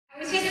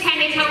just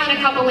kind of telling a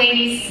couple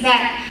ladies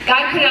that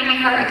God put it on my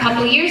heart a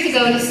couple years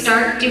ago to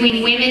start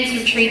doing women's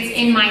retreats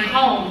in my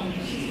home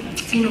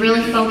and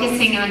really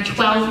focusing on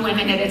 12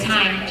 women at a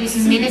time,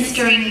 just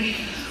ministering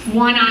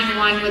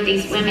one-on-one with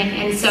these women.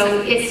 And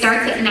so it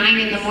starts at 9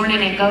 in the morning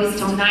and goes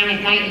till 9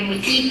 at night, and we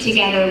eat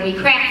together, we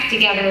craft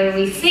together,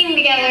 we sing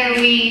together,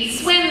 we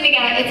swim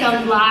together. It's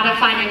a lot of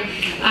fun.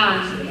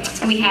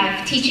 And we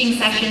have teaching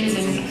sessions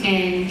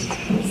and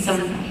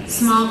some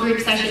small group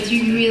sessions.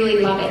 You really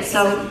love it.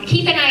 So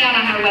keep an eye out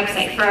on our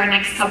website for our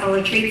next couple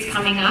retreats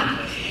coming up.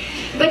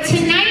 But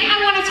tonight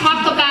I want to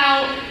talk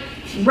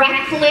about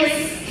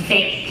reckless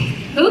faith.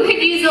 Who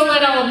could use a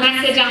little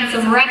message on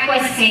some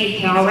reckless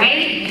faith, all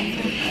right?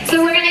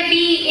 So we're going to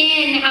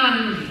be in,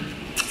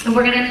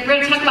 we're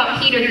going to talk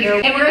about Peter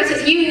here.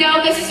 And you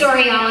know the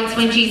story, all. It's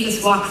when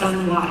Jesus walks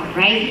on the water,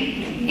 right?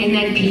 And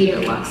then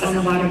Peter walks on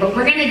the water. But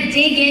we're going to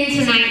dig in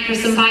tonight for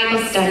some Bible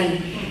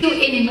study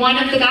in one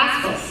of the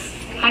Gospels.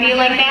 How do you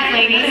like that,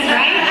 ladies,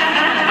 right?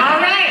 All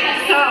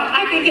right. So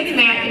I think it's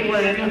Matthew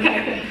we're in,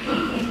 okay?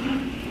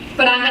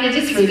 But I'm going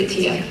to just read it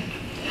to you.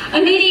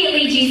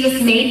 Immediately,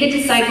 Jesus made the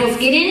disciples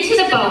get into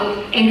the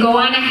boat and go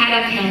on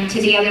ahead of him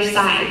to the other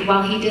side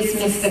while he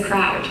dismissed the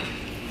crowd.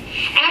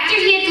 After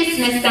he had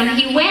dismissed them,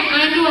 he went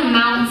onto a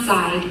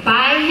mountainside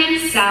by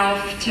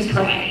himself to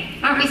pray.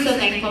 Aren't we so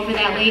thankful for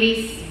that,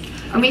 ladies?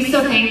 Aren't we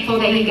so thankful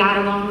that he got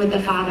alone with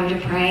the Father to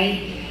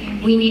pray?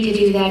 We need to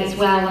do that as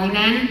well,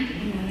 amen?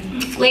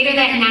 Later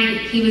that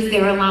night, he was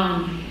there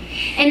alone.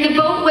 And the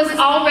boat was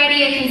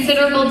already a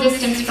considerable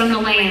distance from the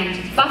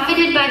land,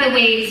 buffeted by the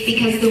waves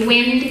because the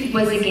wind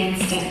was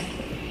against it.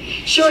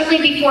 Shortly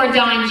before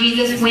dawn,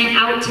 Jesus went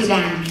out to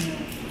them,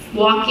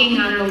 walking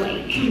on the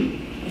lake.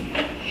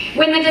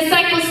 When the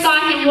disciples saw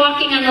him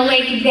walking on the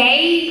lake,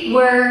 they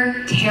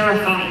were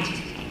terrified.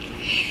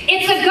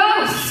 "It's a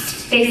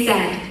ghost," they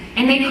said,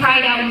 and they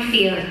cried out in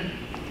fear.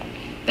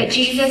 But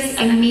Jesus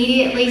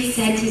immediately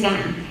said to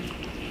them,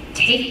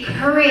 "Take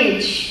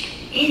courage,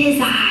 it is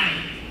I.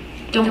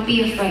 Don't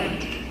be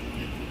afraid."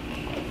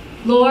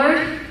 "Lord,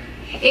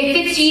 if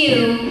it's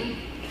you,"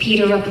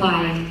 Peter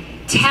replied,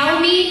 "tell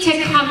me to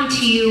come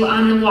to you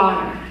on the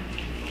water."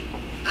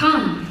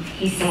 "Come,"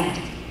 he said.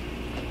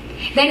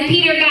 Then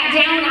Peter got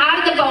down out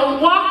of the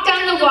boat, walked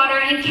on the water,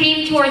 and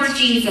came towards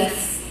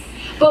Jesus.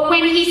 But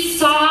when he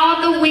saw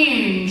the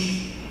wind,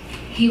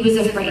 he was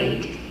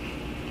afraid,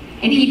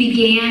 and he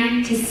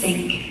began to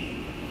sink.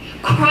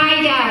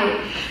 Cried out,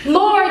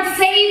 "Lord,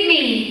 save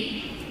me!"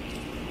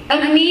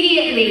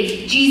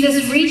 Immediately,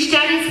 Jesus reached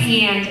out his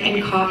hand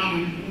and caught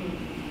him.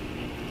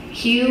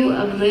 "You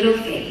of little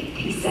faith,"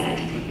 he said,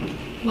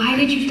 "why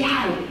did you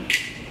doubt?"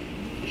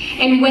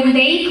 And when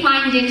they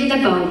climbed into the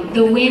boat,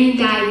 the wind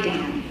died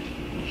down.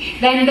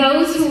 Then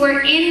those who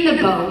were in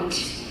the boat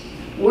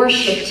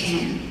worshipped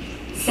him,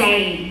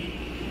 saying,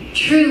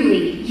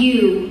 "Truly,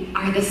 you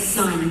are the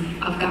Son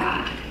of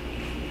God."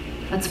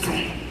 Let's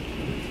pray.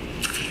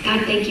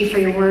 God, thank you for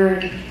your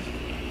word.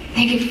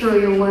 Thank you for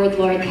your word,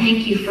 Lord.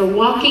 Thank you for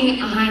walking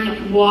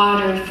on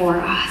water for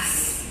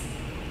us.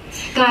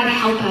 God,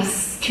 help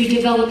us to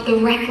develop the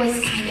reckless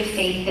kind of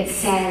faith that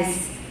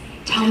says,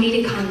 "Tell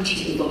me to come to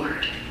you,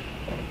 Lord,"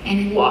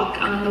 and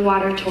walk on the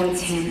water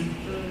towards him.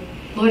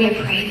 Lord, I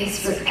pray this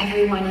for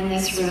everyone in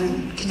this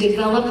room, to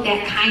develop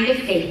that kind of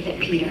faith that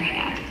Peter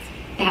had,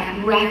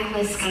 that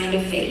reckless kind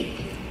of faith.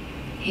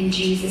 In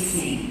Jesus'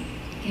 name,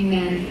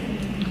 amen.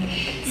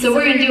 So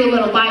we're going to do a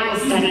little Bible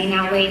study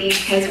now, ladies,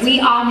 because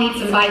we all need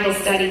some Bible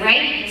study,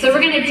 right? So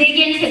we're going to dig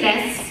into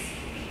this.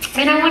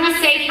 And I want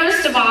to say,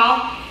 first of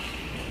all,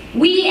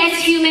 we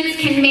as humans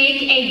can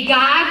make a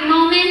God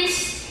moment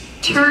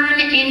turn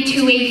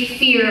into a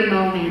fear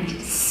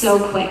moment so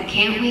quick,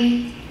 can't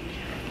we?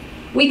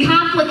 We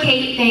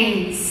complicate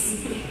things.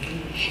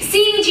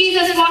 Seeing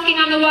Jesus walking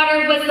on the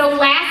water was the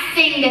last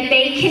thing that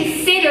they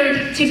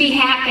considered to be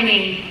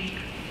happening.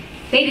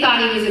 They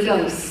thought he was a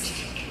ghost.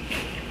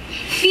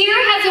 Fear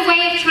has a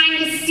way of trying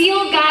to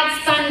steal God's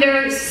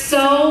thunder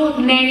so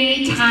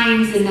many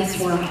times in this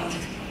world.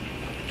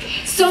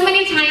 So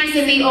many times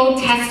in the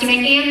Old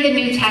Testament and the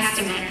New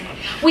Testament.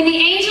 When the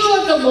angel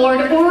of the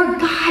Lord or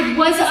God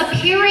was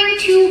appearing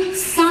to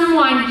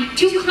someone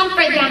to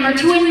comfort them or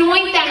to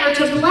anoint them or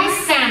to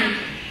bless them,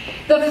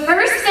 the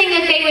first thing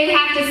that they would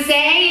have to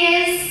say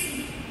is,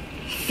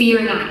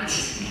 "Fear not.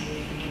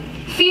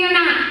 Fear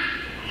not."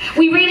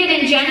 We read it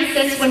in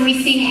Genesis when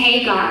we see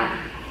Hagar.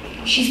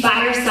 She's by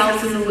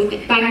herself in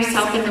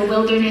the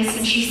wilderness,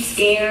 and she's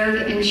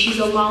scared, and she's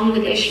alone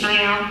with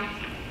Ishmael.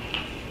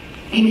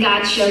 And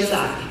God shows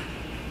up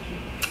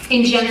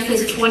in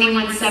Genesis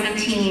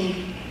 21:17.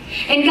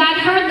 And God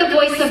heard the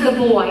voice of the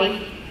boy,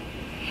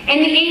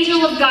 and the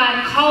angel of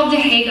God called to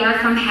Hagar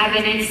from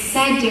heaven and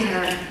said to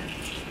her,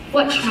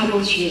 "What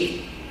troubles you?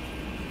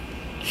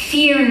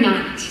 Fear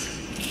not,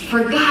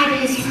 for God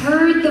has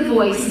heard the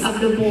voice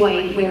of the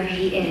boy where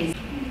he is."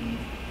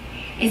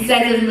 It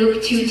says in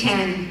Luke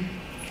 2:10,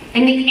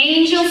 "And the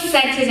angel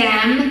said to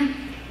them,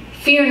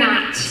 'Fear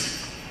not,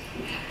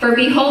 for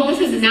behold,'"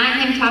 this is not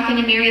him talking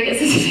to Mary,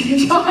 this is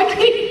him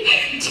talking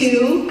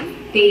to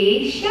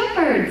the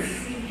shepherds.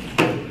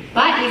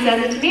 But he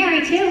says it to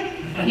Mary too.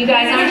 You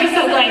guys aren't just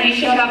so glad you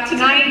showed up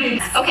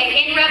tonight.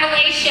 Okay, in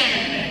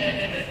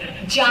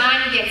Revelation,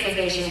 John gets a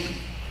vision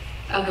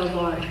of the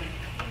Lord.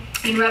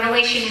 In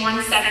Revelation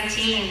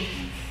 1:17,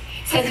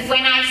 it says,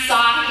 when I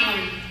saw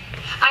him,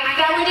 I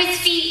fell at his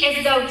feet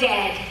as though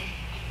dead.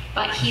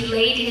 But he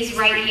laid his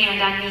right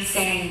hand on me,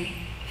 saying,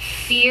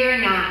 fear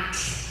not,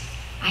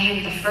 I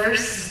am the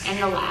first and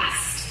the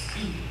last.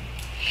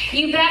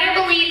 You better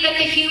believe that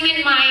the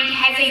human mind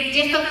has a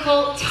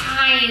difficult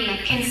time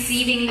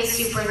conceiving the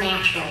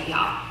supernatural,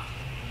 y'all.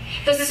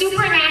 The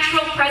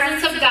supernatural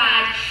presence of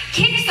God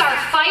kicks our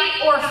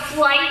fight or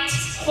flight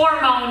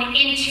hormone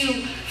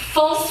into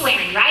full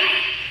swing,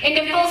 right?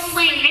 Into full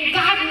swing. And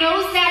God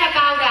knows that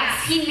about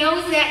us. He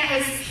knows that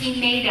because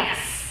he made us.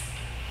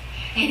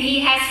 And he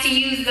has to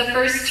use the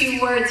first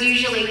two words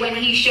usually when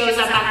he shows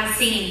up on the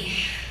scene.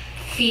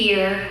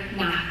 Fear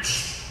not.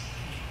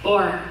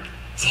 Or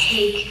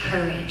take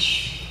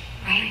courage.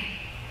 Right?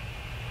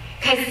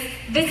 Because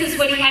this is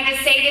what he had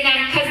to say to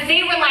them. Because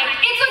they were like,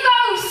 it's a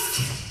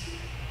ghost.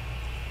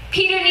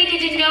 Peter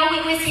needed to know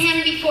it was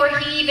him before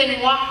he even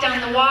walked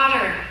on the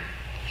water.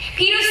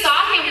 Peter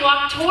saw him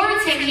walk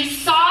towards him. He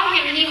saw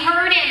him. He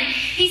heard him.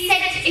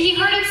 He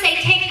heard him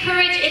say, take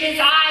courage, it is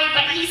I.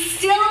 But he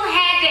still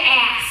had to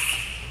ask,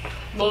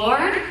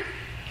 Lord,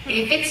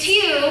 if it's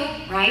you,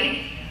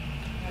 right?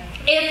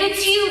 If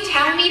it's you,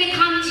 tell me to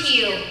come to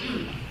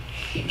you.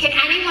 Can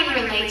anyone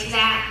relate to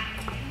that?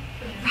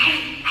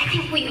 Right? I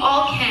think we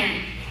all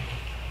can.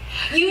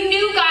 You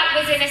knew God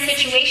was in a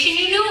situation.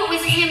 You knew it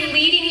was him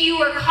leading you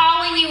or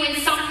calling you in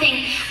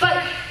something.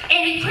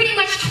 And he pretty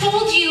much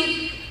told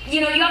you,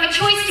 you have a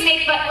choice to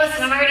make, but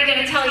listen, I'm already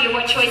going to tell you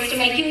what choice to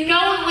make. You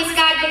know it was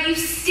God, but you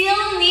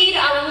still need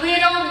a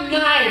little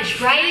nudge,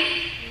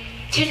 right?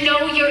 To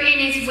know you're in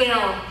his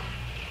will.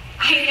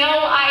 I know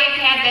I have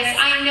had this.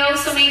 I know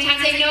so many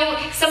times. I know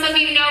some of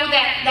you know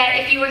that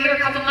if you were here a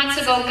couple months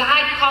ago,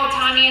 God called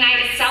Tommy and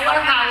I to sell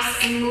our house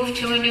and move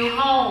to a new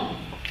home.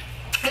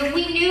 And I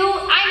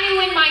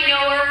knew in my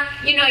knower,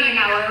 you know your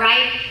knower,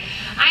 right?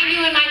 I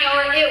knew in my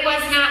knower it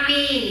was not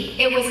me,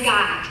 it was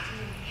God.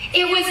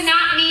 It was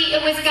not me,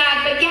 it was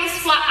God. But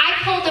guess what? I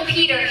pulled a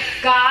Peter.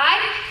 God,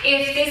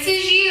 if this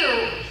is you,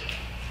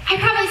 I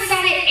probably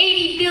said it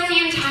 80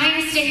 billion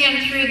times to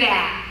him through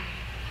that.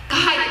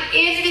 God,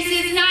 if this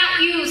is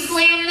not you,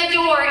 slam the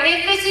door.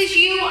 If this is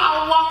you,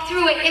 I'll walk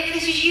through it. If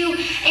this is you.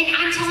 And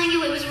I'm telling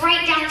you, it was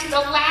right down to the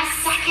last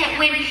second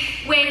when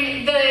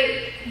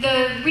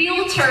the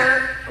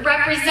realtor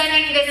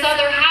representing this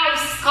other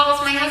house calls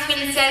my husband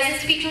and says,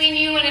 it's between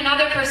you and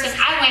another person.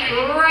 I went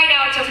right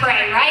out to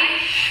pray, right?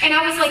 And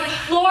I was like,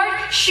 Lord,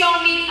 show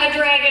me a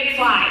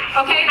dragonfly.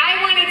 Okay, I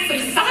wanted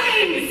some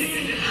signs.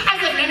 I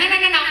was like, no.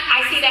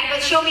 I see that,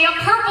 but show me a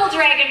purple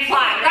dragonfly,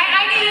 right?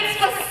 I needed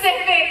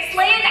specifics.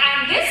 Land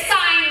on this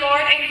sign,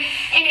 Lord.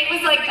 And it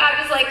was like, God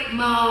was like,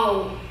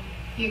 Mo,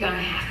 you're going to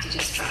have to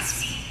just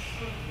trust me.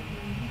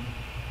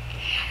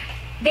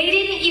 They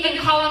didn't even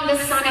call him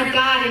the Son of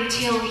God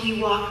until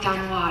he walked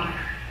on water.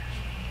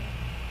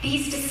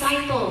 These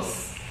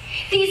disciples,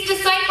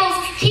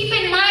 keep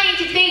in mind,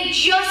 they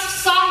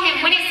just saw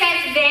him. When it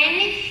says then,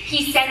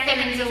 he sent them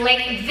into the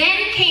lake.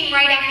 Then came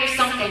right after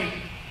something.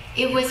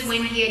 It was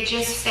when he had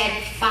just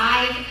fed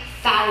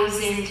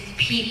 5,000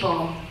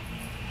 people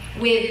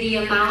with the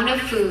amount of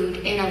food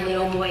in a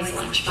little boy's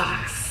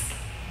lunchbox.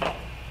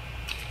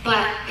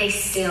 But they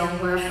still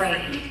were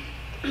afraid.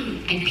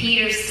 And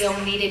Peter still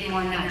needed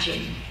more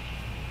nudging.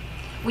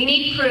 We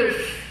need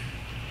proof.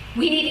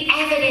 We need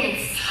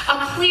evidence.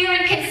 A clear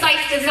and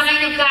concise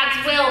design of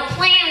God's will,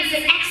 plans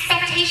and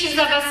expectations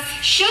of us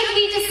should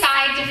we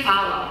decide to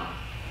follow.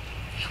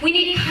 We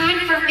need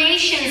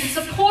confirmations,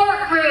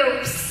 support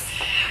groups.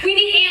 We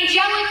need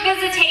angelic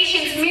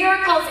visitations,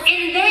 miracles,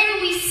 and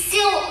then we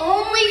still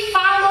only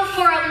follow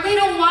for a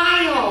little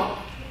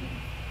while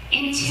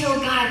until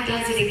God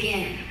does it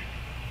again.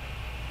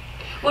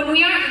 When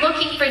we aren't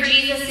looking for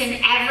Jesus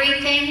in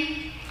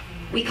everything,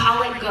 we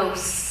call it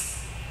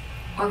ghosts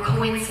or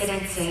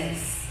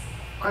coincidences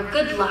or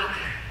good luck,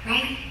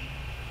 right?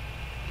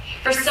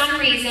 For some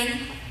reason,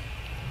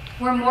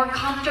 we're more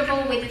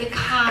comfortable with the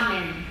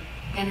common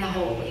than the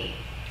holy.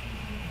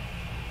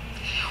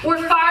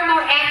 We're far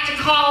more apt to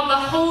call the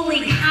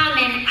holy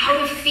common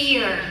out of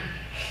fear.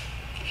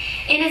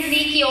 In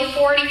Ezekiel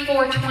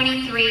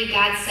 44:23,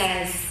 God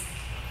says,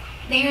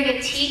 they are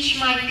to teach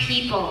my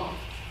people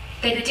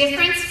the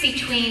difference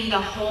between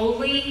the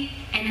holy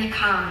and the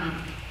common,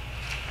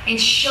 and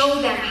show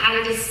them how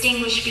to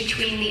distinguish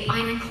between the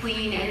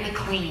unclean and the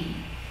clean.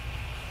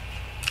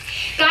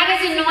 God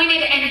has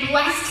anointed and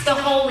blessed the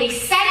holy,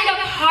 set it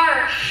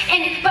apart,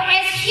 but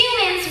as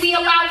humans, we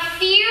allow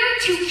fear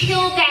to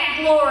kill that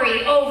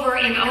glory over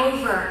and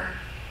over.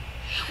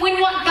 When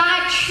what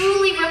God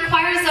truly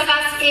requires of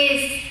us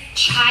is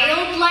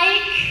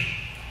childlike,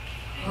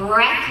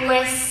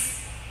 reckless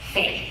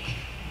faith.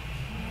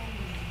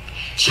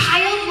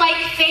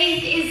 Childlike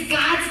faith is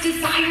God's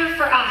desire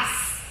for us.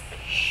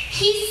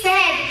 He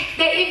said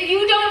that if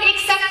you don't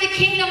accept the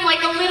kingdom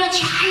like a little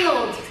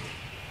child,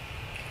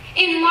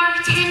 in Mark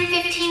 10:15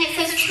 it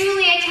says,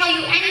 truly I tell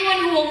you, anyone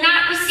who will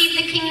not receive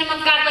the kingdom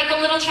of God like a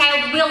little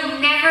child will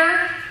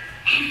never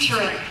enter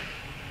it.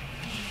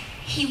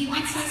 He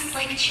wants us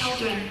like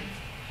children.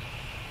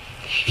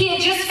 He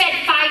had just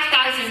fed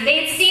 5,000.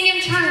 They had seen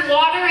him turn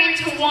water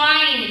into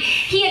wine.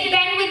 He had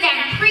been with them,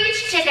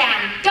 preached to them,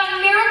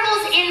 done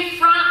miracles in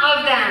front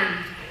of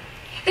them.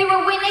 They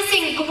were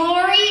witnessing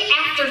glory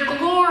after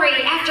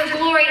glory after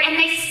glory, and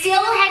they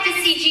still had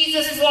to see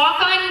Jesus walk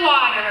on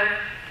water.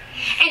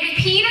 And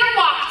Peter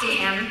walked to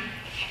him,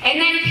 and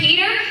then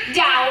Peter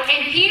doubt,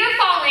 and Peter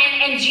fall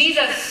in, and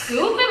Jesus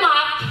scoop him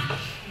up.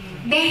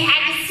 They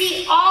had to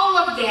see all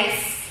of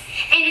this,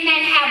 and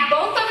then have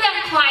both of them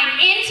climb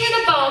into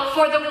the boat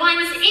for the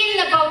ones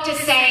in the boat to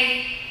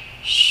say,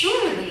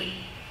 surely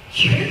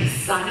you're the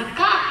Son of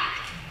God.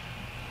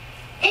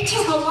 It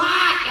took a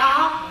lot,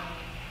 y'all.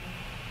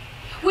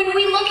 When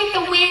we look at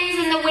the winds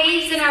and the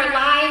waves in our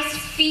lives,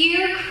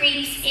 fear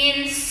creeps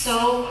in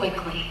so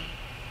quickly.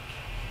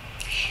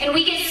 And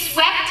we get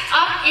swept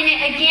up in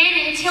it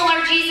again until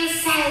our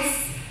Jesus says,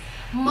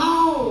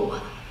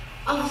 Mo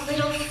of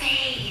little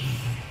faith,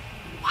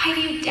 why do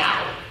you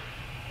doubt?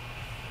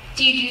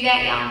 Do you do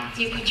that, y'all?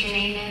 Do you put your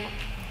name in?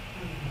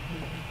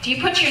 Do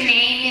you put your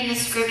name in the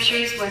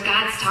scriptures where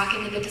God's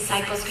talking to the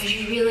disciples? Because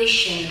you really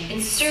should.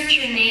 Insert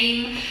your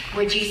name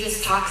where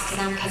Jesus talks to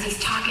them, because he's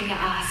talking to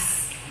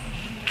us.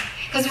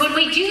 Because when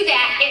we do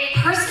that, it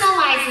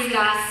personalizes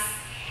us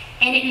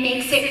and it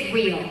makes it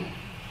real.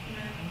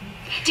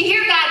 To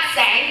hear God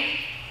say,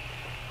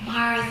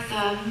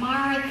 Martha,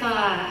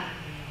 Martha,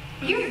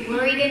 you're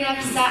worried and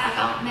upset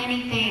about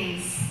many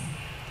things.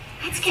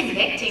 That's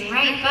convicting,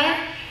 right?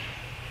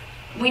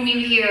 But when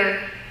you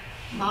hear,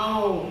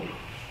 Mo,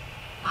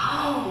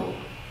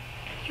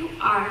 you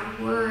are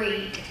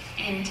worried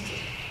and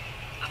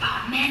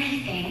about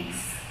many things.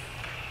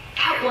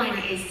 That one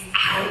is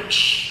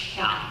ouch,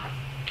 y'all.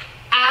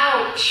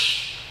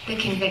 Ouch, the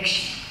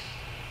conviction.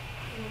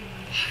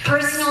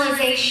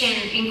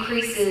 Personalization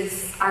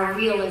increases our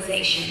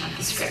realization of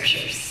the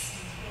scriptures.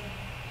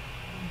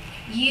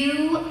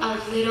 You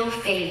of little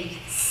faith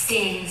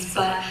stings,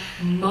 but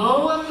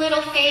Mo of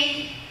little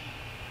faith,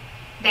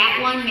 that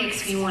one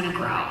makes me want to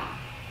grow.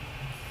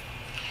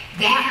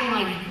 That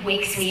one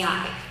wakes me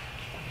up.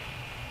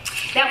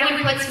 That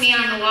one puts me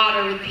on the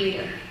water with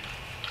Peter.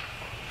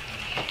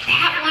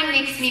 That one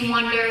makes me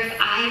wonder if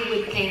I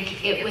would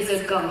think it was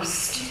a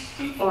ghost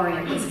or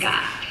it was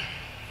God.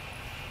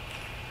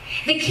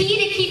 The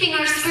key to keeping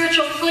our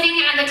spiritual footing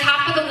on the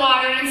top of the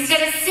water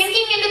instead of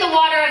sinking into the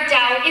water of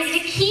doubt is to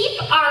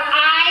keep our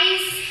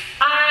eyes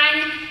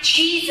on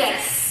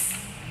Jesus.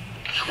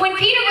 When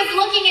Peter was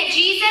looking at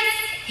Jesus,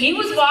 he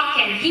was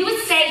walking, he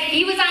was safe,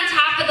 he was on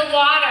top of the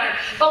water.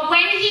 But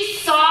when he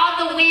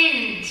saw the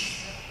wind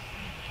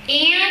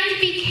and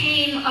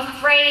became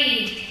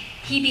afraid,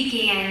 he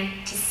began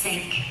to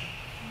sink.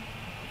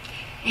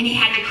 And he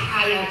had to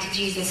cry out to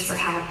Jesus for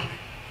help.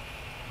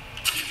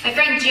 My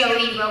friend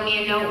Jody wrote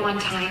me a note one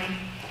time.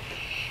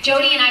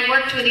 Jody and I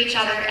worked with each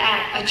other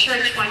at a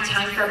church one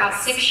time for about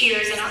 6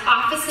 years, and our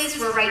offices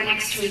were right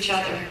next to each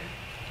other.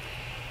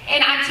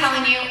 And I'm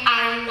telling you,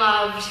 I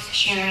loved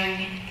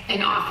sharing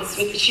an office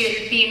with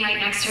being right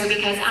next to her,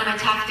 because on a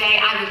tough day,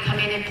 I would come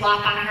in and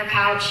plop on her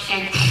couch,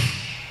 and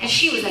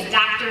she was a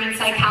doctor in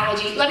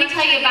psychology. Let me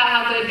tell you about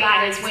how good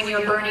God is when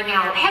you're burning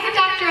out. Have a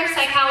doctor of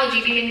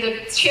psychology be in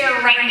the chair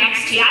right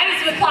next to you. I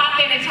just would plop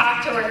in and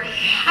talk to her.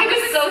 I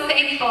was so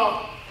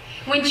thankful.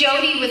 When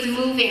Jody was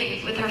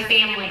moving with her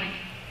family,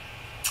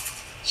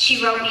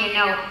 she wrote me a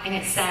note, and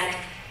it said,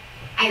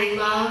 I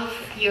love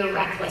your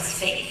reckless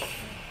faith.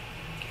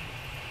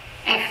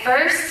 At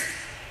first,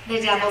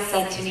 the devil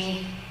said to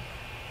me,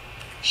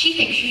 she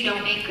thinks you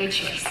don't make good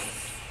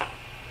choices.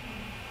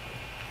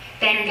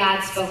 Then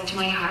God spoke to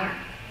my heart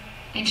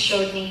and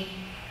showed me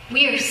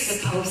we are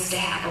supposed to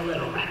have a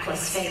little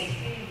reckless faith.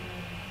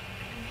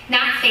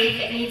 Not faith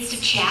that needs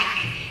to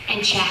check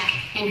and check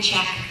and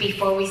check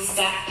before we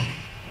step.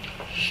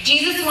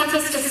 Jesus wants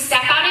us to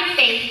step out in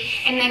faith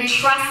and then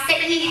trust that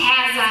he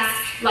has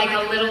us like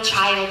a little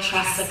child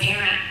trusts a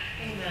parent.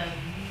 Amen.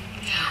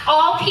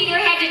 All Peter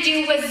had to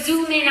do was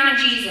zoom in on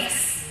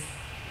Jesus.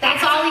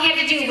 That's all he had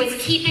to do, was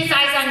keep his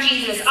eyes on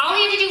Jesus. All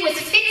he had to do was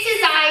fix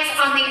his eyes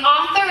on the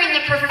author and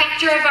the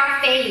perfecter of our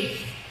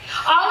faith.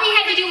 All he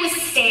had to do was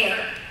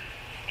stare.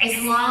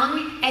 As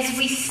long as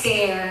we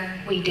stare,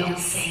 we don't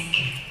sink.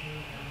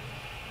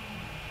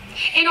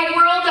 In a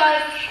world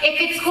of,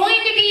 if it's going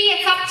to be,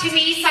 it's up to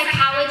me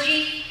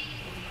psychology,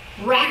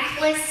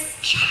 reckless,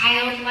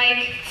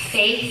 childlike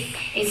faith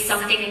is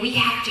something we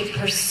have to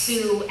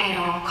pursue at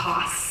all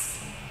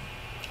costs.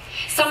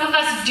 Some of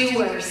us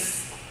doers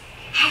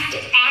have to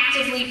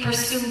actively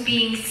pursue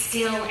being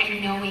still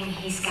and knowing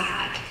he's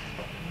God.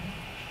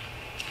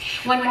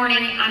 One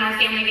morning on our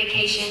family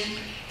vacation,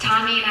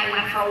 Tommy and I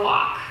went for a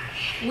walk.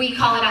 We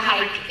call it a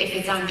hike if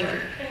it's on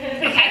dirt.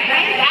 Okay,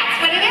 right?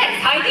 That's what it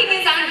is. Hiking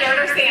is on dirt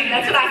or sand.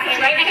 That's what I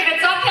say, right? And if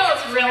it's uphill,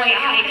 it's really a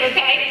hike,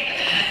 okay?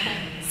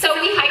 So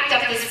we hiked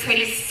up this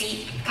pretty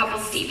steep, couple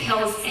steep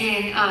hills,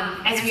 and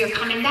as we were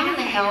coming down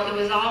the hill, it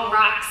was all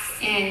rocks,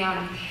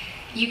 and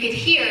you could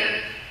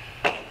hear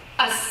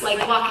us like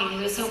walking.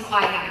 It was so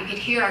quiet out. You could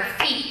hear our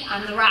feet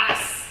on the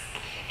rocks,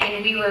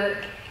 and we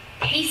were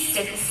paced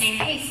at the same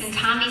pace. And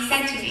Tommy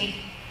said to me,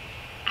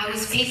 "I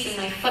was pacing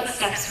my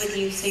footsteps with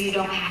you so you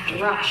don't have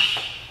to rush."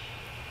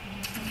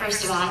 And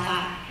first of all, I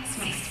thought, that's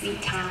my sweet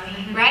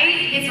Tommy,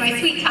 right? It's my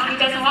sweet Tommy.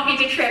 Doesn't want me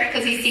to trip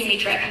because he's seen me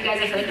trip. You guys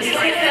have heard the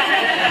story.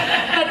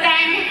 But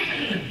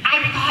then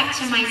I thought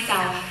to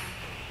myself,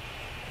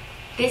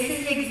 this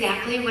is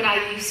exactly what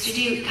I used to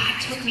do.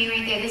 God took me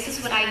right there. This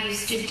is what I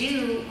used to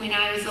do when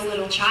I was a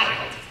little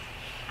child.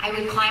 I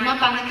would climb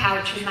up on the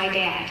couch with my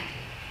dad,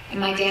 and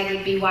my dad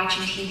would be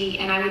watching TV,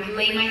 and I would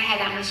lay my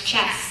head on his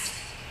chest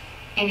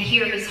and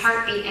hear his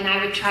heartbeat, and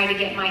I would try to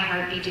get my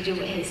heartbeat to do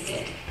what his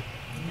did.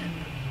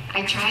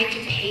 I tried to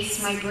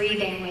pace my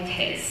breathing with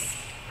his.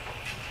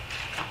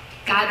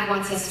 God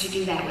wants us to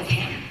do that with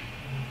him.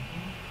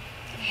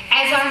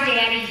 As our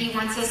daddy, he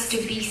wants us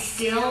to be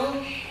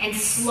still and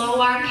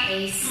slow our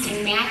pace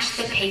to match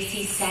the pace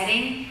he's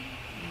setting,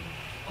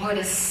 or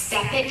to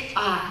step it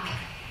up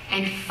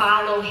and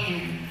follow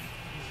him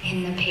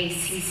in the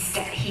pace he's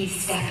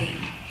stepping.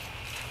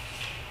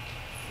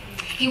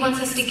 He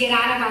wants us to get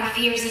out of our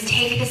fears and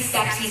take the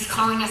steps he's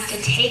calling us to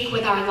take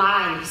with our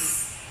lives.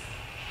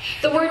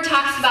 The word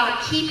talks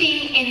about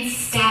keeping in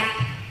step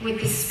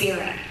with the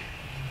Spirit.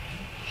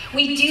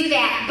 We do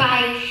that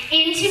by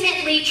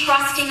intimately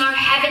trusting our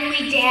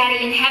Heavenly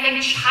Daddy and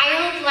having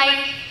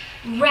childlike,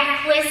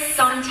 reckless,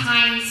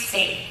 sometimes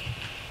faith.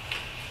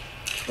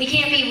 We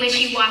can't be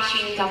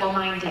wishy-washy and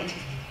double-minded.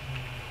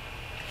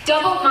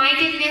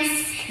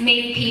 Double-mindedness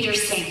made Peter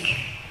sink.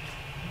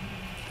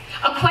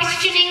 A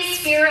questioning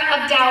spirit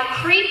of doubt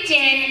creeped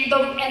in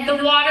the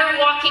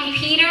water-walking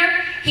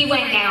Peter. He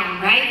went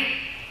down, right?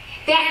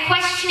 That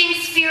questioning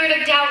spirit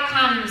of doubt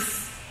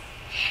comes.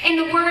 And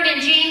the word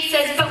in James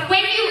says, but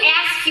when you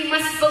ask, you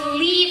must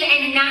believe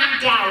and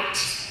not doubt.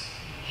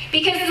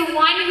 Because the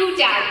one who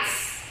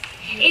doubts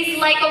is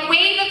like a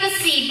wave of the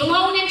sea,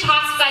 blown and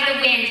tossed by the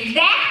wind.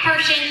 That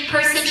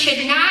person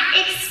should not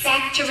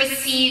expect to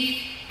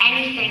receive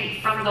anything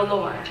from the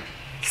Lord.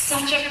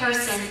 Such a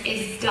person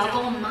is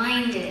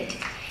double-minded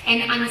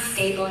and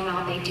unstable in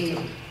all they do.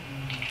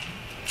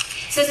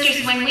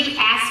 Sisters, when we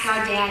ask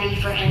our daddy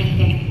for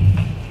anything,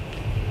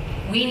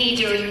 we need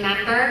to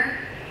remember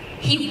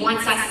he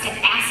wants us to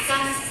ask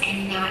us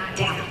and not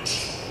doubt.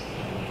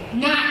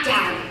 Not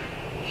doubt.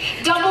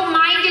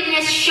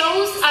 Double-mindedness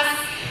shows us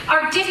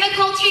our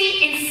difficulty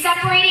in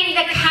separating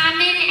the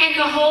common and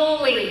the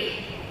holy.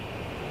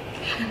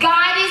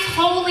 God is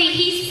holy.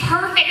 He's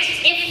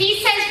perfect. If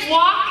he says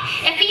walk,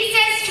 if he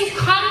says to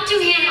come to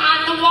him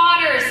on the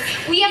waters,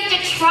 we have to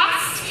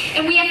trust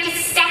and we have to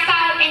step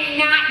out and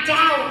not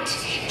doubt.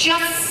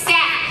 Just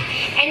step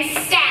and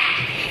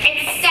step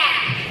and step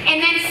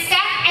and then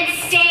step and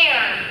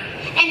stare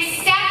and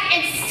step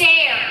and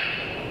stare.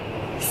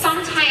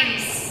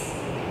 Sometimes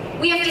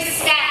we have to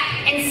step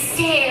and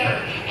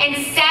stare and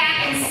step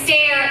and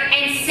stare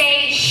and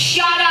say,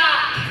 shut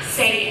up,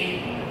 Satan.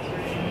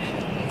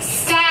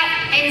 Step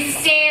and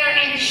stare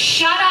and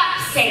shut up,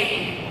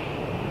 Satan.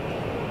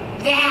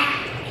 That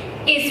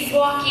is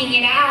walking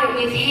it out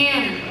with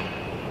him.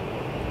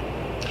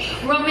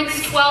 Romans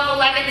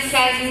 12:11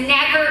 says,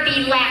 never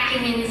be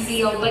lacking in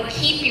zeal, but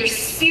keep your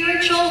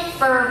spiritual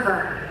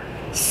fervor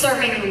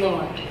serving the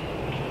Lord.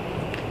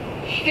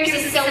 Here's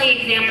a silly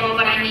example of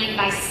what I mean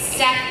by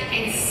step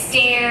and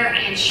stare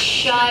and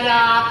shut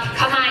up.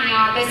 Come on,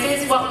 y'all.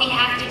 This is what we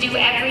have to do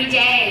every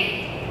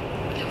day.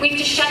 We have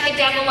to shut the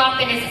devil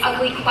up in his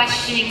ugly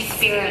questioning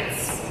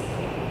spirits.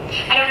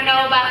 I don't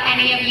know about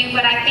any of you,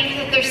 but I think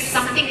that there's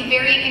something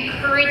very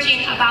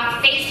encouraging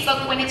about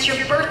Facebook when it's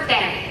your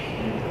birthday,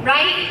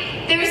 right?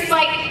 There's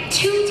like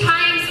 2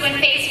 times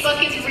when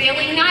Facebook is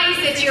really nice.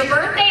 It's your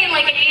birthday and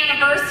like an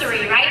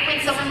anniversary, right?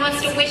 When someone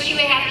wants to wish you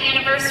a happy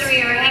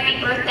anniversary or a happy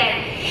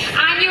birthday.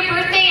 On your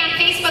birthday on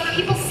Facebook,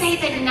 people say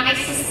the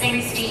nicest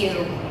things to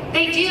you.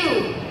 They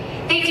do.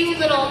 They do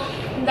little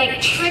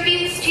like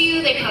tributes to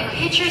you, they put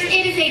pictures.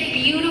 It is a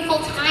beautiful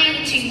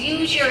time to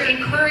use your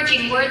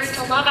encouraging words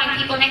to love on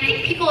people, and I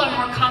think people are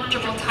more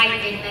comfortable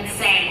typing than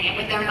saying it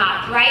with their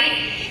mouth,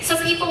 right? So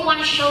people want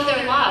to show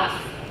their love.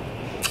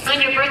 On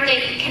your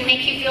birthday, it can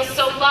make you feel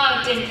so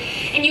loved,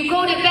 and you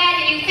go to bed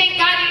and you thank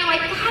God, and you're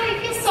like, God, I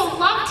feel so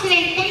loved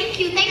today. Thank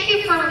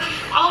you for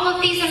all of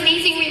these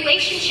amazing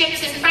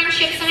relationships and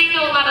friendships. And I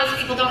know a lot of those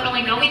people don't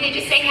really know me, they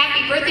just say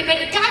happy birthday, but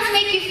it does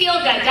make you feel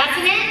good,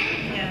 doesn't it?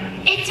 Yeah.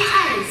 It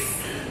does.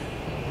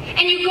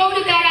 And you go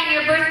to bed on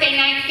your birthday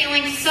night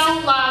feeling so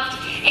loved,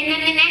 and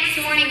then the next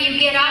morning you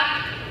get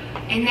up,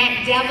 and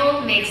that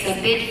devil makes a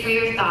bid for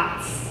your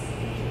thoughts.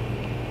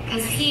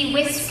 Because he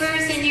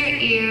whispers in your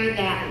ear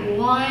that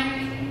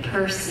one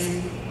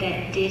person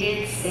that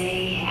didn't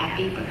say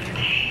happy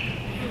birthday.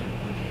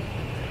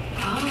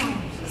 Oh,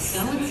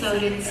 so-and-so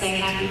didn't say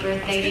happy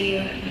birthday to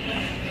you.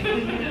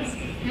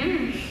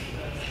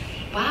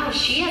 wow,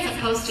 she hasn't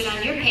posted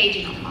on your page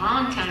in a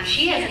long time.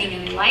 She hasn't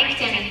even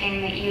liked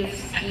anything that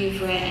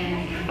you've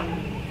written.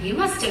 You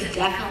must have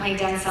definitely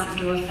done something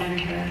to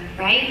offend her,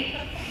 right?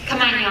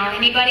 Come on, y'all.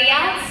 Anybody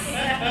else?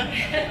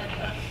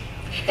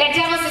 That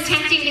devil's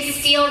attempting to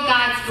steal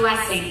God's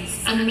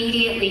blessings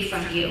immediately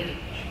from you.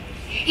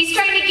 He's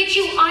trying to get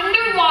you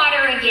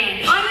underwater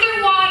again.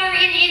 Underwater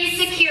in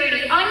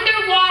insecurity.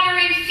 Underwater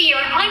in fear.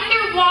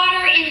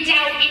 Underwater in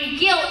doubt, in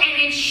guilt,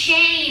 and in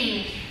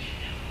shame.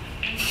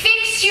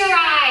 Fix your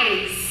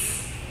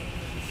eyes.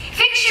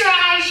 Fix your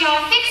eyes,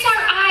 y'all. Fix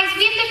our eyes.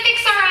 We have to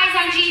fix our eyes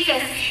on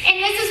Jesus.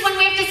 And this is when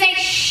we have to say,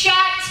 shut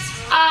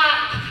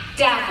up,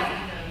 devil.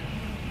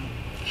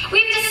 We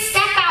have to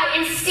step out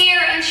and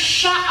stare and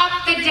shut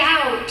up the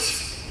doubt.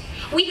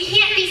 We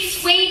can't be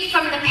swayed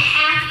from the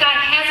path God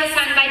has us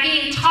on by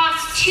being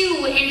tossed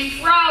to and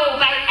fro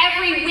by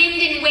every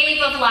wind and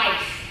wave of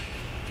life.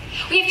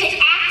 We have to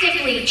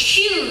actively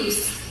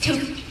choose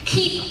to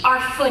keep our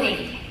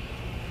footing.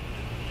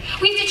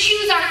 We have to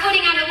choose our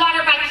footing on the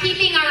water by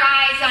keeping our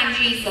eyes on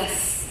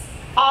Jesus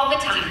all the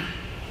time.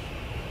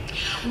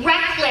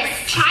 Reckless,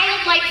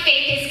 childlike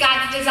faith is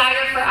God's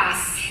desire for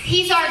us.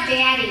 He's our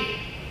daddy.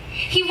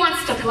 He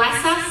wants to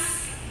bless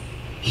us.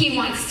 He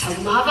wants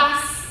to love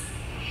us.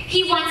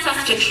 He wants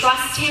us to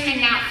trust him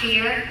and not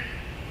fear.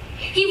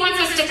 He wants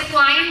us to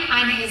climb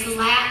on his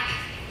lap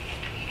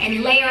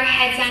and lay our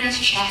heads on his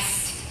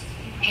chest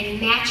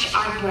and match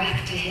our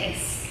breath to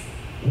his.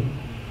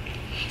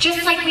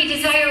 Just like we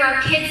desire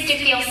our kids to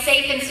feel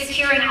safe and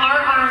secure in our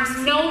arms,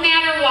 no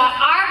matter what,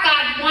 our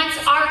God wants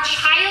our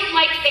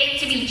childlike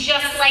faith to be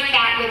just like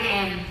that with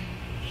him.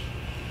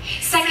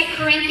 2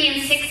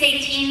 Corinthians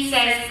 6:18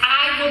 says,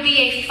 I will be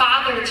a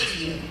father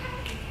to you,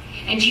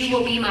 and you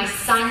will be my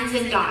sons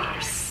and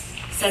daughters,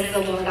 says the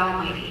Lord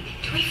Almighty.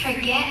 Do we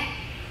forget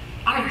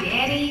our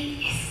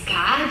daddy is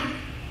God?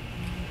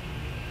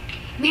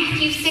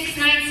 Matthew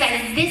 6:9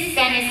 says, this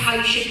then is how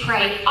you should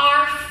pray.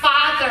 Our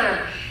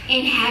Father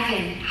in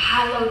heaven,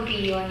 hallowed be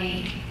your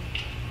name.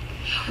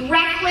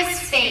 Reckless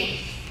faith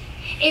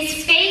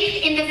is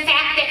faith in the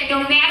fact that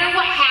no matter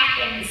what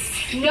happens,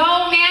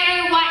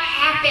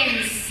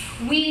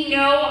 we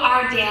know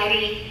our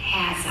daddy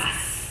has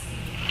us.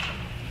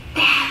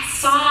 That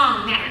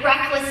song, that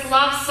reckless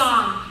love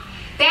song,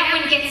 that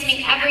one gets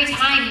me every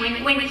time.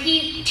 When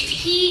he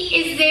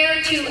is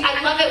there to,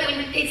 I love it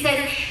when it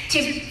says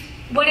to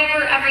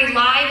whatever every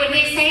lie, what do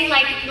they say?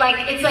 Like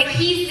it's like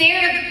he's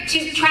there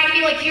to try to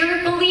be like,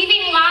 you're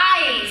believing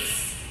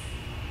lies.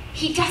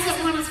 He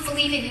doesn't want us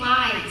believing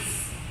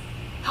lies.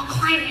 He'll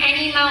climb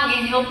any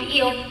mountain.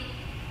 He'll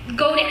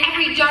go to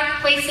every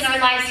dark place in our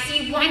lives.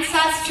 He wants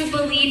us to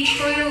believe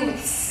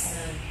truths.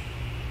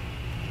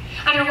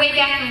 On our way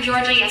back from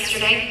Georgia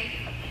yesterday,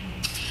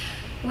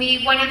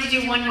 we wanted to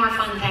do one more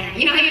fun thing.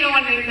 You know how you don't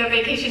want the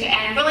vacation to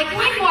end? We're like,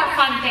 one more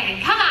fun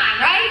thing. Come on,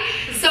 right?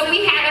 So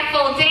we had a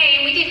full day,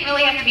 and we didn't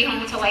really have to be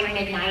home until like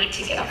midnight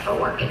to get up for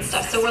work and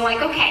stuff. So we're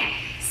like, okay.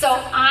 So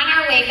on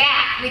our way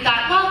back, we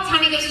thought, well,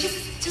 Tommy goes,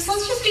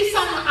 let's just do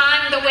something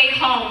on the way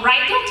home,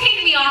 right? Don't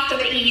take me off to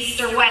the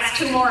east or west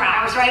 2 more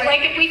hours, right?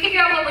 Like if we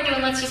figure out what we're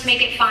doing, let's just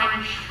make it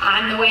fun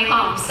on the way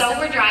home. So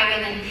we're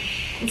driving,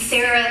 and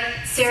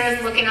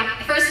Sarah's looking up.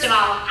 First of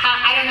all,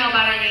 I don't know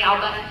about any of y'all,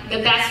 but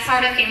the best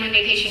part of family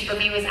vacation for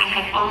me was I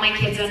had all my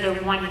kids under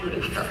one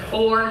roof for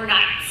 4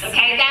 nights,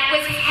 okay? That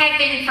was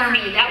heaven for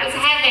me. That was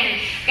heaven.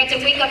 I got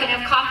to wake up and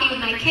have coffee with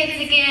my kids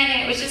again,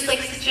 and it was just like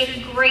such a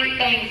great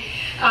thing.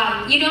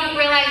 You don't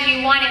realize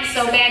you want it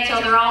so bad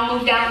till they're all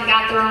moved out and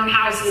got their own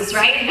houses,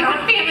 right? And their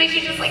own families.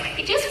 You're just like,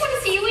 I just want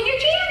to see you in your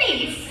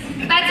jammies.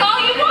 That's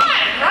all you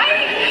want,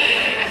 right?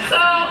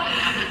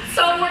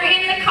 So we're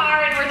in the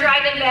car and we're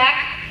driving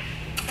back.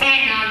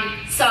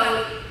 And so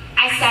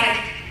I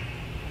said,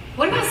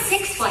 what about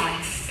Six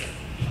Flags?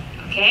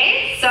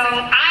 Okay, so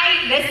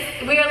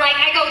we were like,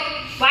 I go,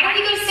 why don't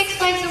we go to Six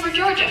Flags over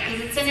Georgia?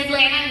 Because it's in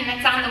Atlanta and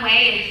it's on the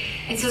way.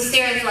 And so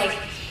Sarah's like,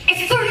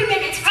 it's 30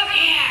 minutes from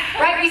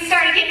here, right? We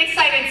started getting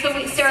excited. So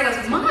Sarah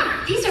goes,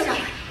 Mom, these are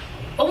like,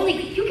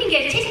 you can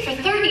get a ticket for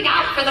 $30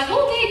 for the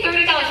whole day,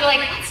 $30. We're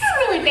like, that's not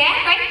really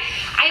bad, right?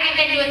 I haven't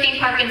been to a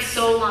theme park in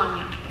so long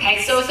now.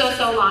 Okay, so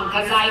long,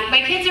 because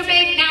my kids are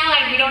big now,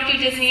 we don't do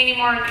Disney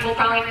anymore. We'll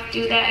probably have to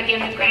do that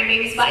again with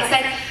grandbabies. But I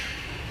said,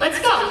 let's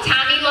go.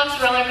 Tommy loves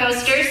roller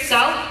coasters,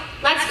 so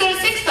let's go to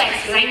Six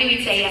Flags, because I knew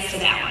he'd say yes to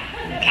that one.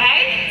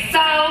 Okay,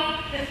 so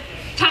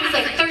Tommy's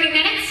like, 30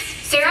 minutes?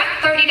 Sarah,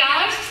 $30?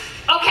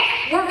 Okay,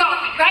 we're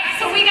going, right?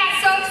 So we got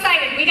so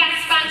excited. We got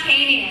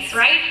spontaneous,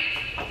 right?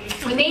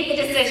 We made the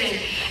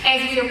decision as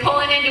we were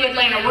pulling into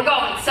Atlanta. We're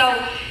going. So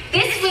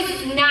this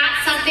was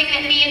not something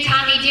that me and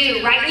Tommy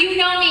do, right? You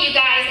know me, you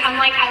guys. I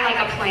like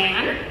a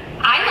plan.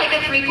 I like a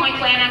 3-point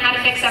plan on how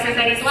to fix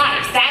everybody's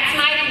lives. That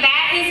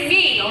is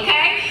me,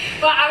 okay?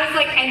 But I was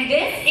like, and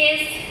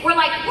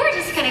we're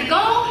just going to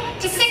go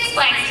to Six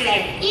Flags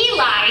today.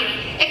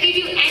 Eli, if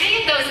you do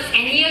any of those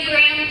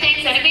Enneagram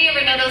things, anybody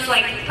ever know those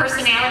like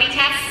personality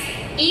tests?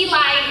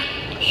 Eli,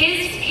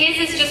 his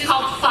is just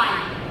called fun.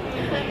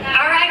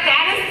 All right,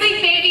 that is the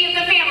baby of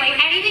the family.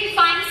 Anything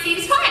fun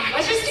seems fun.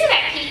 Let's just do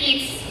that. He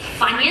eats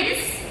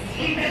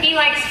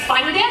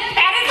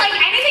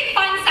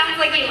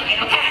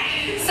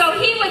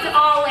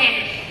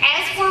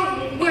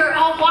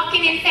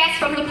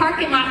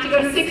parking lot to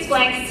go to Six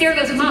Flags. Sarah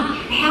goes, Mom, a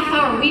half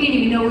hour, we didn't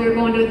even know we were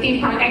going to a theme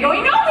park. I go, no,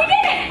 we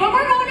didn't, but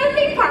we're going to a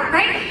theme park,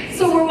 right?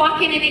 So we're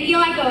walking in and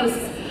Eli goes,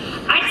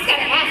 I just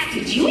gotta ask,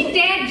 did you and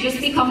Dad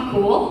just become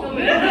cool? And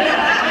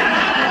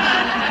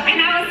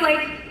I was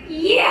like,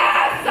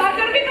 yes, I'm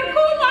gonna be the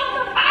cool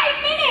mom for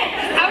 5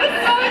 minutes. I was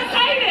so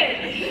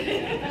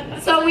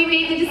excited. So we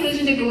made the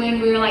decision to go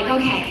in. We were like,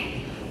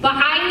 okay. But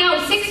I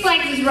know Six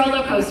Flags is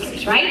roller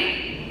coasters, right?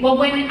 Well,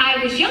 when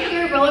I was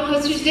younger, roller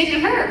coasters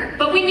didn't hurt.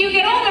 But when you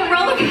get older,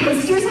 roller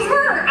coasters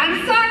hurt.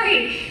 I'm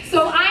sorry.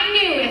 So I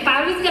knew if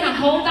I was gonna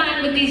hold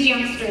on with these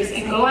youngsters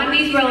and go on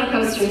these roller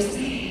coasters,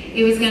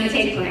 it was gonna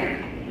take prayer.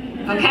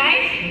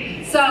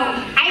 Okay? So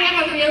I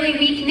have a really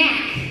weak neck.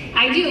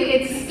 I do.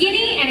 It's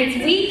skinny and it's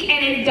weak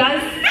and it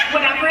does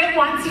whatever it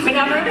wants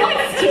whenever it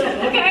wants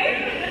to,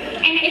 okay?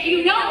 And if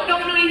you don't know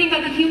anything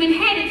about the human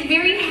head, it's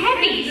very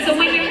heavy. So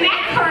when your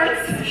neck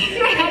hurts,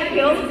 your head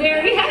feels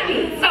very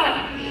heavy.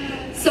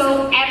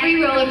 So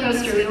every roller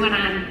coaster we went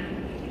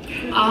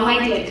on, all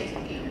I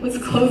did was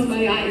close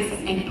my eyes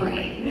and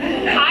pray.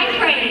 I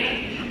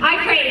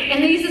prayed.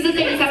 And these are the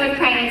things I would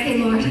pray. I'd say,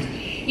 Lord,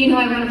 you know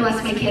I want to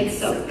bless my kids,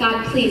 so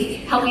God,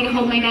 please help me to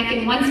hold my neck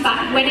in one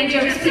spot. When it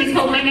jerks, please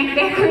hold my neck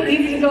back where it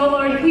needs to go,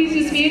 Lord. Please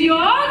just me and you. Oh,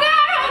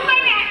 God, hold my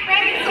neck,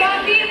 right? So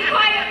I'm being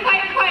quiet.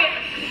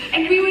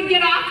 And we would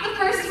get off the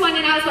first one,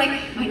 and I was like,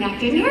 my neck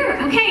didn't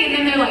hurt. Okay, and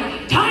then they're like,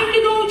 time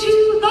to go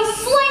to the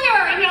slinger.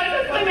 And you're like,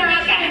 the slinger,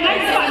 okay,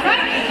 next one, right?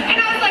 And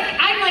I'm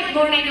like,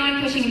 Lord, I know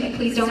I'm pushing it, but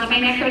please don't let my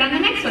neck hurt on the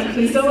next one.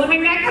 Please don't let my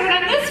neck hurt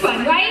on this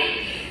one,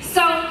 right?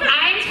 So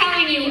I'm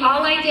telling you,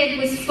 all I did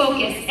was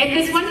focus. At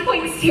this one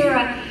point,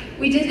 Sarah,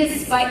 we did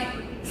this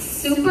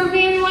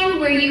Superman one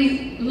where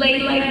you lay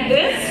like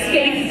this,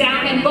 face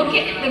down, and look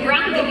at the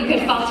ground that you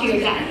could fall to your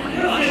death.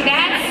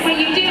 That's what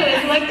you do,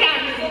 is look down.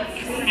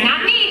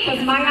 Not me,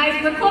 because my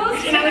eyes were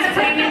closed and I was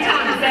praying in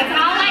tongues. That's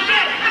all I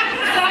did.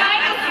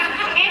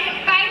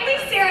 And finally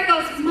Sarah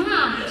goes,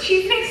 Mom,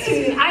 she's next to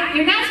me.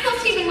 You're not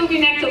supposed to even move your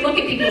neck to look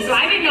at people, so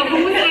I didn't know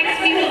who was next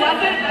to me, who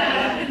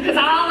wasn't. Because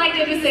all I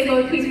did was say,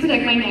 Lord, please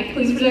protect my neck,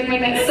 please protect my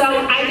neck. So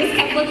I just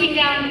kept looking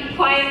down,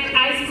 quiet,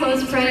 eyes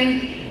closed,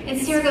 praying. And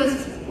Sarah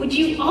goes, would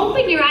you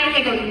open your eyes?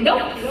 I go,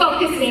 nope,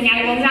 focusing.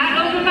 I will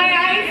not open my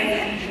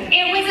eyes.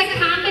 It was a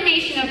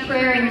combination of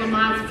prayer and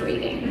Lamaze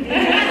breathing.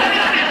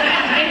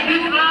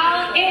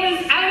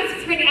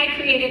 I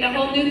created a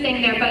whole new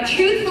thing there, but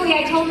truthfully,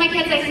 I told my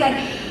kids, I said,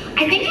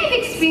 I think I've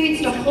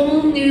experienced a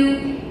whole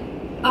new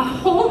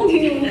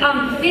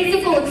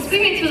physical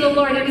experience with the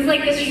Lord. It was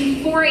like this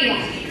euphoria,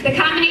 the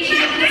combination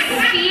of the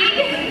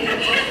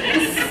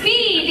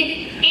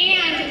speed,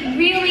 and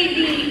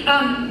really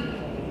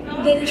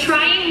the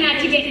trying not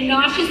to get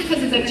nauseous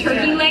because of the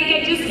turkey leg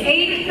I just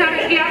ate.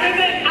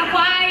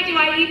 Why do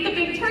I eat the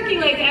big turkey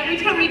leg every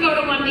time we go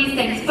to one of these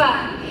things? But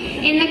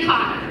in the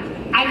car,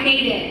 I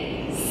made it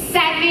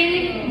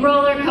 7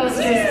 roller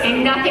coasters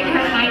and nothing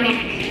hurt my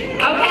neck.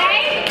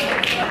 Okay?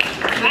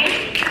 Right?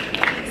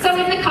 So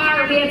in the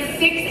car, we had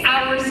 6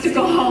 hours to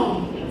go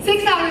home.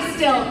 6 hours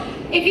still.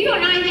 If you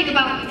don't know anything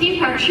about theme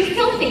parks, you're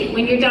filthy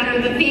when you're done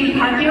with the theme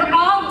park. You're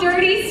all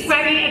dirty,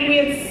 sweaty, and we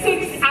had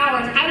 6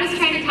 hours. I was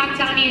trying to talk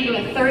Tommy into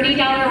a $30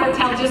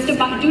 hotel just to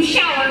do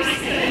showers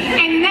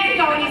and then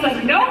go, and he's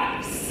like, nope,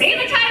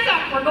 sanitize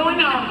up, we're going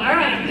home. All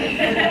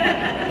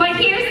right. But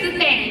here's the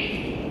thing.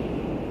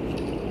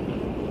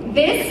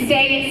 This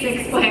day at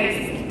Six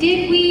Flags,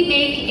 did we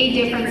make a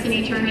difference in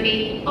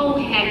eternity? Oh,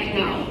 heck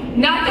no.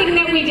 Nothing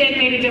that we did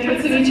made a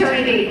difference in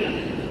eternity.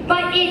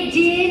 But it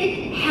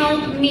did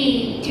help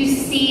me to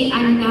see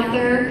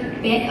another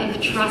bit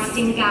of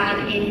trusting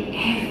God in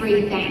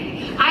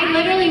everything. I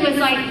literally was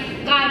like,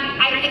 God,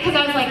 because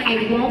I was like,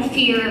 I won't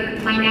fear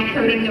my neck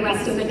hurting the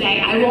rest of the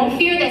day. I won't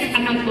fear this.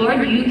 I'm like,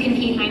 Lord, you can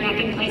keep my neck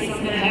in place. I'm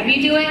going to have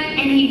you do it.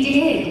 And he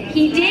did.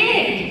 He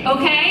did.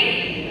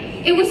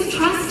 Okay? It was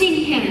trusting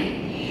him.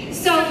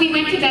 So we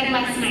went to bed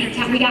last night.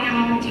 We got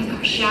home, took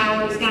our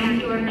showers, got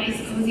into our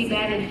nice cozy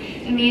bed,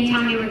 and me and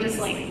Tommy were just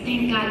like,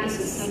 thank God, this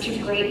was such a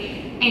great,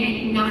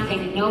 and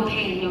nothing, no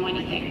pain, no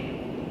anything.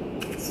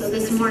 So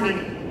this morning,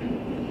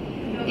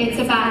 it's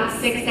about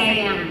 6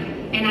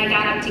 a.m., and I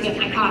got up to get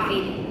my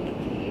coffee,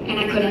 and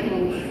I couldn't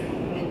move.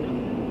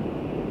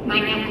 My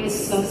neck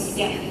was so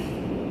stiff,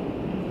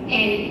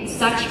 and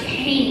such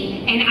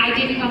pain, and I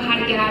didn't know how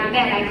to get out of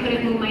bed. I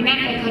couldn't move my neck,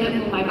 I couldn't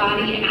move my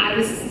body, and I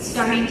was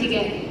starting to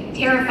get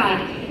terrified.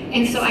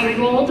 And so I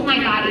rolled my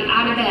body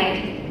out of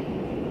bed,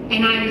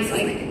 and I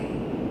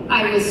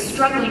was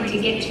struggling to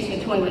get to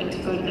the toilet to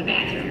go to the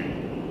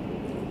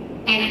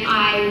bathroom. And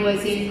I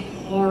was in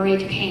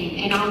horrid pain.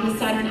 And all of a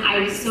sudden,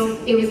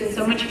 it was in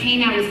so much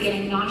pain, I was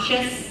getting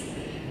nauseous,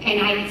 and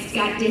I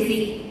got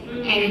dizzy,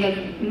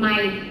 and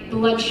my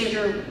blood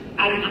sugar,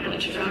 I don't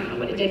know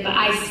what it did, but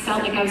I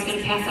felt like I was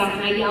gonna pass out,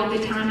 and I yelled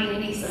at Tommy,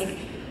 and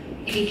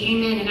he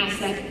came in, and I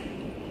said,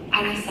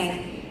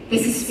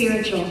 this is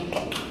spiritual.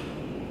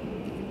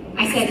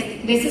 I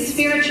said, this is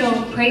spiritual,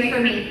 pray for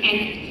me.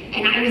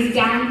 And I was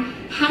down.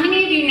 How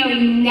many of you know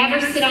you never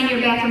sit on your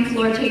bathroom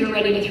floor till you're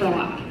ready to throw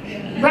up?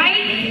 Right?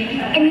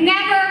 And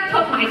never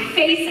put my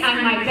face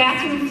on my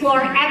bathroom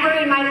floor ever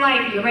in my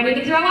life. You're ready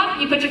to throw up?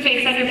 You put your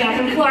face on your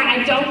bathroom floor.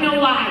 I don't know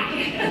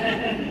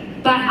why.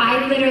 But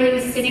I literally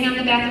was sitting on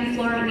the bathroom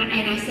floor, and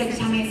I said to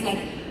Tommy, I said,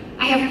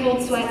 I have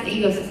cold sweats.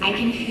 He goes, I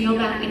can feel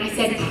them. And I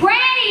said,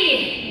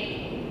 pray!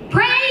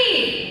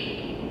 Pray!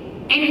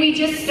 And we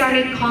just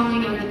started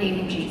calling on the name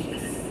of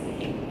Jesus.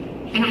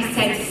 And I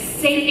said,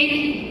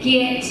 Satan,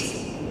 get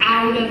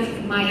out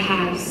of my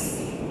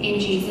house in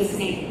Jesus'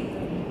 name.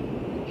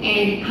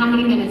 And how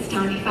many minutes,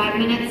 Tommy? 5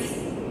 minutes?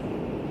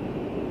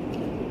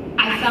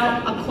 I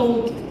felt a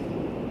cold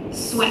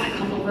sweat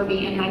come over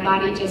me, and my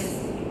body just,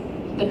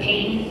 the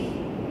pain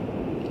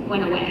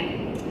went away.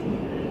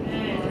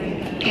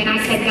 And I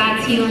said,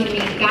 God's healing me.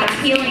 God's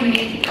healing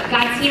me.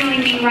 God's healing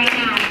me right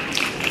now.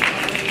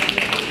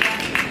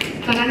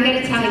 But I'm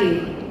going to tell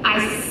you, I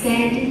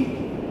said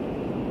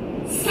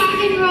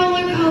 7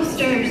 roller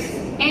coasters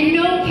and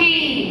no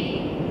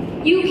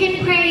pain. You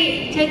can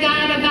pray to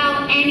God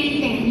about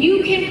anything.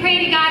 You can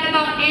pray to God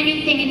about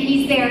anything, and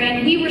He's there.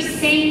 And we were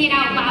saying it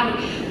out loud.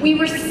 We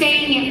were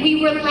saying it.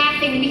 We were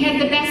laughing. We had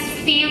the best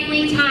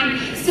family time.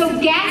 So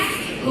guess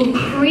who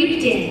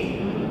creeped in?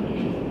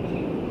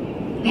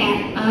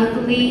 That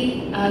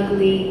ugly,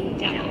 ugly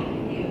devil.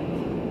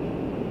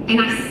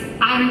 And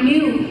I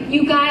knew,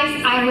 you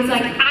guys, I was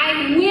like,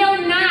 I will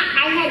not,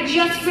 I had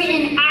just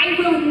written, I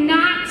will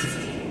not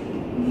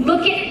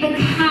look at the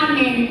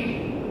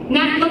common,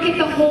 not look at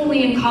the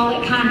holy and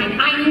call it common.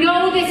 I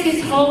know this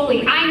is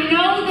holy. I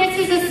know this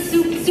is a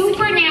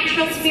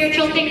supernatural,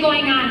 spiritual thing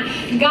going on.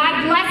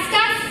 God blessed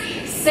us.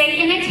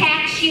 Satan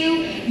attacks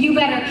you. You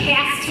better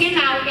cast him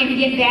out and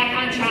get back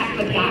on track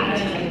with God.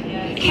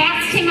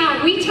 Cast him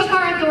out. We took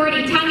our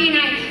authority. Tommy and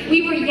I,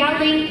 we were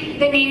yelling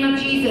the name of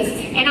Jesus.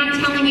 And I'm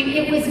telling you,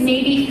 it was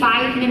maybe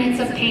 5 minutes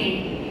of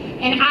pain.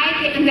 And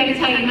I'm going to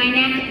tell you, my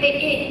neck,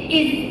 it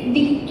is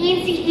the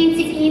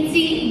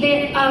eensy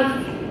bit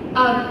of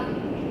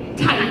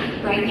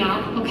tight right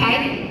now,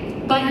 okay?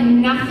 But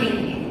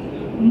nothing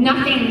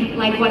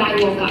like what I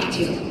woke up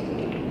to.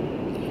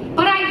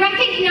 But I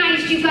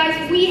recognized, you guys,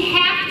 we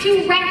have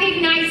to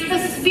recognize the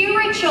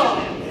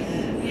spiritual.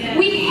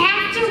 We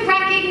have to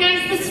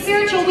recognize the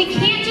spiritual. We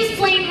can't just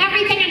blame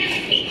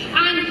everything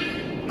on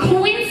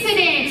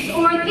coincidence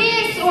or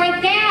this or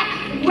that.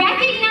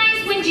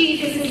 Recognize when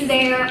Jesus is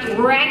there.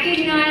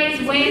 Recognize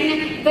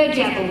when the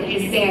devil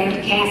is there.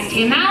 Cast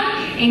him out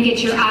and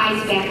get your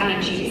eyes back on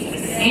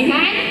Jesus.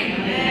 Amen?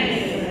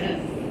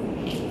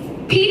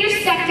 Peter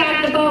stepped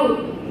out of the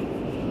boat,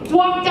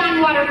 walked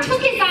on water,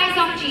 took his eyes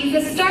off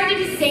Jesus, started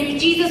to sink.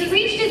 Jesus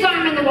reached his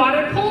arm in the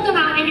water, pulled him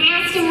out, and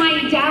asked him why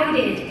he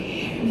doubted.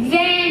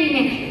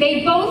 Then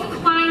they both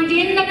climbed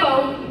in the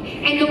boat,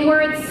 and the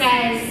word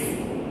says,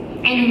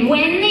 and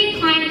when they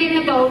climbed in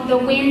the boat, the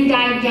wind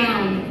died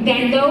down.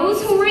 Then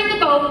those who were in the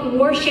boat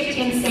worshipped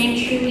him,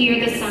 saying, truly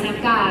you're the Son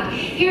of God.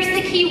 Here's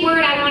the key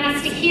word I want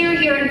us to hear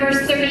here in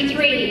verse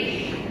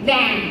 33.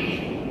 Then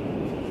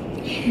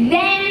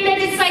the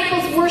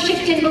disciples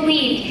worshipped and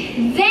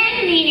believed.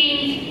 Then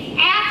meaning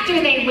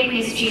after they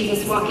witnessed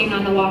Jesus walking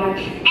on the water,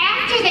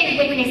 after they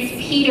witnessed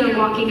Peter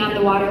walking on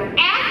the water,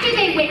 after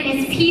they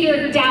witnessed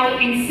Peter doubt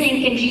and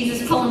sink and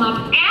Jesus pull him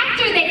up,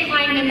 after they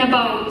climbed in the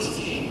boat,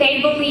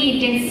 they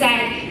believed and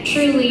said,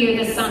 truly you're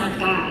the Son of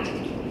God.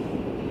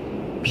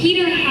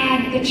 Peter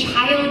had the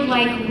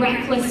childlike,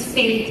 reckless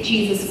faith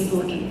Jesus was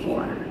looking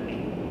for.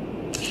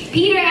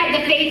 Peter had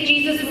the faith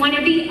Jesus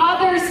wanted the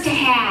others to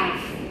have.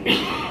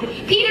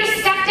 Peter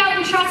stepped out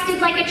and trusted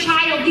like a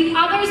child. The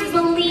others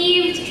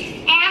believed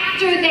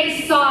after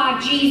they saw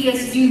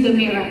Jesus do the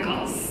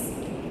miracles.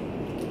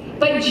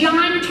 But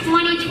John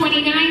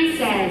 20:29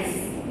 says,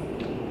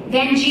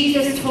 then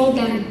Jesus told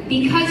them,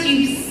 because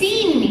you've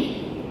seen me,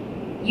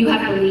 you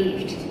have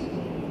believed.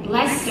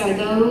 Blessed are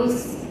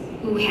those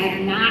who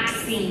have not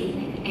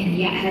seen and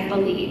yet have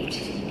believed.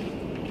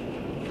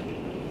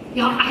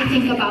 Y'all, I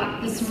think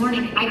about this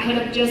morning, I could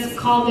have just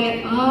called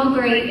it, oh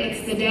great,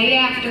 it's the day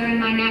after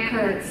and my neck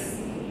hurts.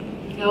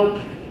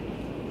 Nope.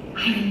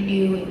 I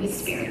knew it was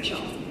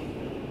spiritual.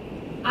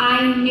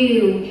 I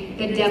knew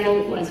the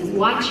devil was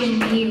watching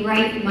me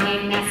write my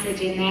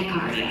message in that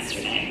car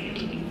yesterday.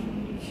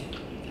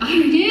 I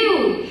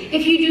knew.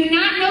 If you do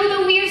not know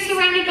that we are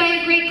surrounded by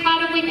a great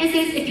cloud of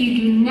witnesses, if you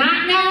do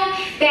not know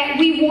that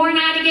we war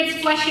not against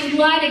flesh and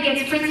blood,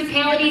 against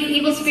principalities,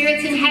 evil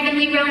spirits in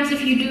heavenly realms,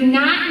 if you do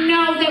not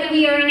know that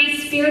we are in a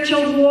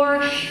spiritual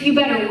war, you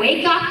better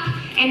wake up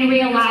and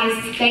realize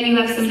that you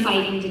have some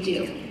fighting to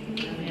do.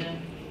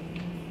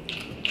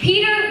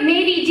 Peter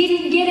maybe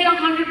didn't get it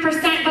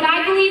 100%, but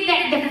I believe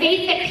that the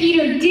faith that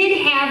Peter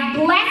did have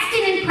blessed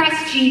and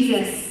impressed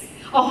Jesus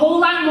a whole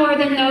lot more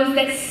than those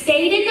that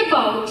stayed in the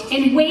boat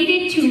and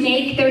waited to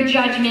make their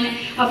judgment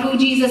of who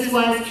Jesus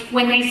was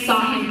when they saw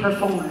him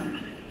perform.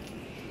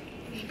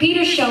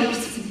 Peter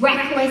shows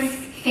reckless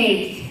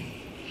faith.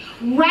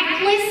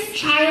 Reckless,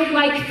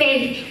 childlike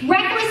faith.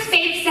 Reckless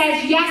faith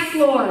says, yes,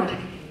 Lord.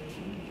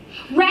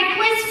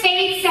 Reckless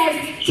faith says,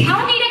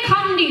 tell me to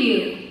come to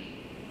you.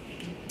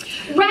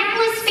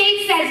 Reckless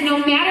faith says,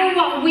 no matter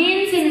what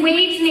winds and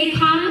waves may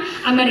come,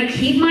 I'm going to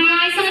keep my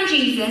eyes on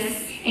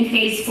Jesus and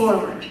face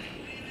forward.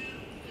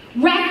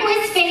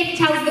 Reckless faith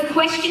tells the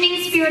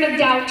questioning spirit of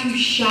doubt to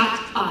shut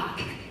up.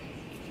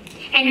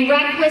 And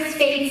reckless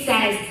faith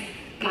says,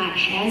 God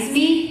has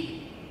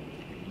me.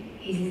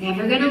 He's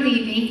never going to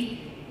leave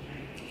me.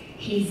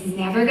 He's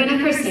never going to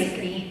forsake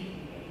me.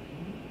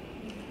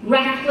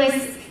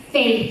 Reckless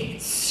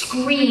faith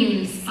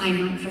screams,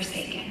 I'm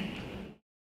unforsaken.